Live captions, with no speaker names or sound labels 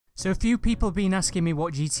So a few people have been asking me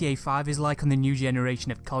what GTA 5 is like on the new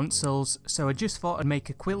generation of consoles, so I just thought I'd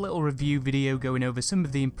make a quick little review video going over some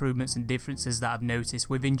of the improvements and differences that I've noticed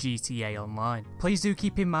within GTA Online. Please do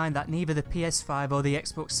keep in mind that neither the PS5 or the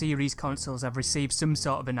Xbox Series consoles have received some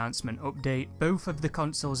sort of announcement update. Both of the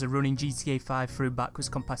consoles are running GTA 5 through backwards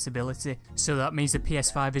compatibility, so that means the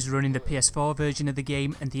PS5 is running the PS4 version of the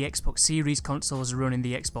game and the Xbox Series consoles are running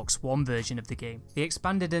the Xbox One version of the game. The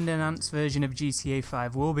expanded and enhanced version of GTA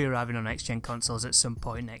 5 will be arriving on next-gen consoles at some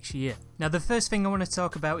point next year. Now the first thing I want to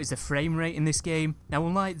talk about is the frame rate in this game. Now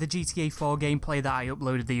unlike the GTA 4 gameplay that I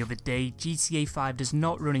uploaded the other day, GTA 5 does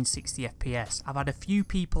not run in 60 FPS. I've had a few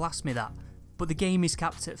people ask me that, but the game is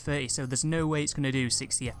capped at 30, so there's no way it's going to do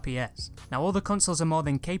 60 FPS. Now all the consoles are more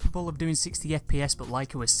than capable of doing 60 FPS, but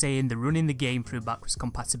like I was saying, they're running the game through backwards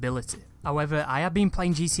compatibility. However, I have been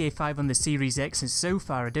playing GTA 5 on the Series X and so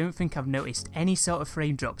far I don't think I've noticed any sort of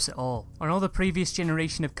frame drops at all. On all the previous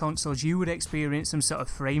generation of consoles you would experience some sort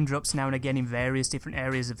of frame drops now and again in various different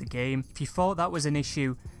areas of the game. If you thought that was an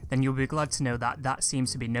issue, then you'll be glad to know that that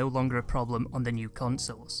seems to be no longer a problem on the new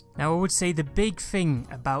consoles. Now I would say the big thing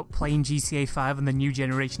about playing GTA 5 on the new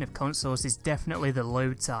generation of consoles is definitely the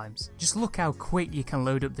load times. Just look how quick you can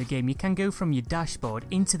load up the game. You can go from your dashboard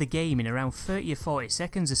into the game in around 30 or 40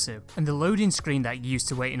 seconds or so. And the loading screen that you're used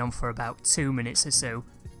to waiting on for about 2 minutes or so,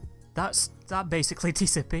 that basically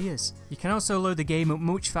disappears. You can also load the game up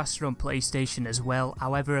much faster on PlayStation as well.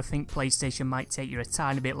 However, I think PlayStation might take you a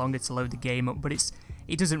tiny bit longer to load the game up, but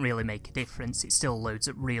it doesn't really make a difference, it still loads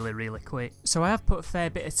up really quick. So I have put a fair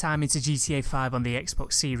bit of time into GTA 5 on the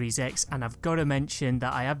Xbox Series X, and I've got to mention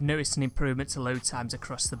that I have noticed an improvement to load times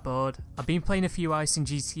across the board. I've been playing a few ice in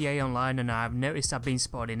GTA Online and I've noticed I've been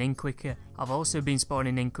spawning in quicker. I've also been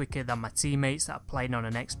spawning in quicker than my teammates that are playing on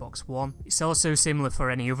an Xbox One. It's also similar for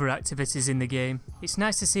any other activities in the game. It's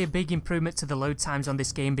nice to see a big improvement to the load times on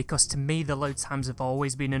this game because to me the load times have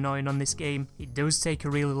always been annoying on this game. It does take a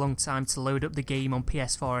really long time to load up the game on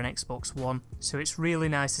PS4 and Xbox One, so it's really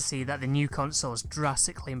nice to see that the new consoles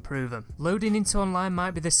drastically improve them. Loading into online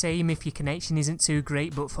might be the same if your connection isn't too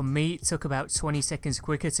great, but for me it took about 20 seconds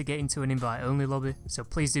quicker to get into an invite only lobby, so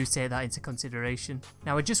please do take that into consideration.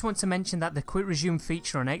 Now I just want to mention that the quick resume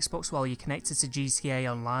feature on Xbox while you're connected to GTA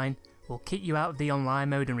Online will kick you out of the online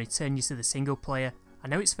mode and return you to the single player. I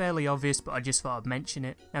know it's fairly obvious, but I just thought I'd mention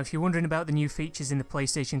it. Now if you're wondering about the new features in the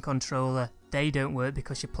PlayStation controller, they don't work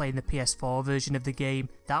because you're playing the PS4 version of the game.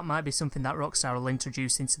 That might be something that Rockstar will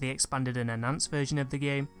introduce into the expanded and enhanced version of the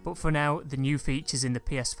game, but for now the new features in the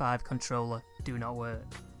PS5 controller do not work.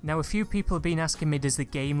 Now a few people have been asking me does the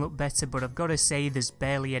game look better, but I've got to say there's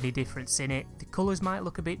barely any difference in it. The colours might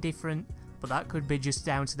look a bit different, but that could be just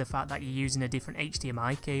down to the fact that you're using a different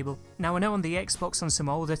HDMI cable. Now I know on the Xbox on some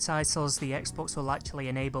older titles the Xbox will actually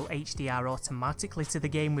enable HDR automatically to the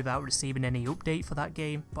game without receiving any update for that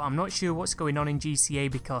game, but I'm not sure what's going on in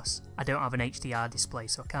GTA because I don't have an HDR display,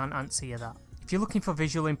 so I can't answer you that. If you're looking for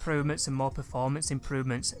visual improvements and more performance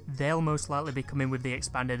improvements, they'll most likely be coming with the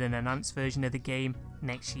expanded and enhanced version of the game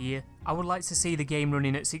next year. I would like to see the game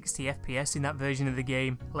running at 60 FPS in that version of the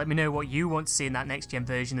game. Let me know what you want to see in that next gen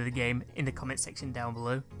version of the game in the comment section down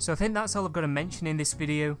below. So I think that's all I've got to mention in this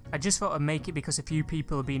video. I just thought I'd make it because a few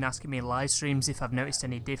people have been asking me in live streams if I've noticed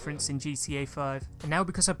any difference in GTA 5. And now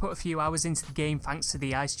because I put a few hours into the game thanks to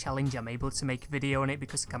the ice challenge, I'm able to make a video on it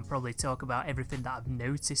because I can probably talk about everything that I've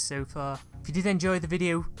noticed so far. If you did enjoy the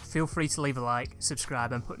video, feel free to leave a like,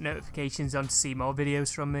 subscribe and put notifications on to see more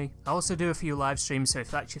videos from me. I also do a few live streams, so if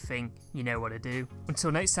that's your thing, you know what to do.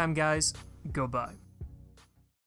 Until next time guys, goodbye.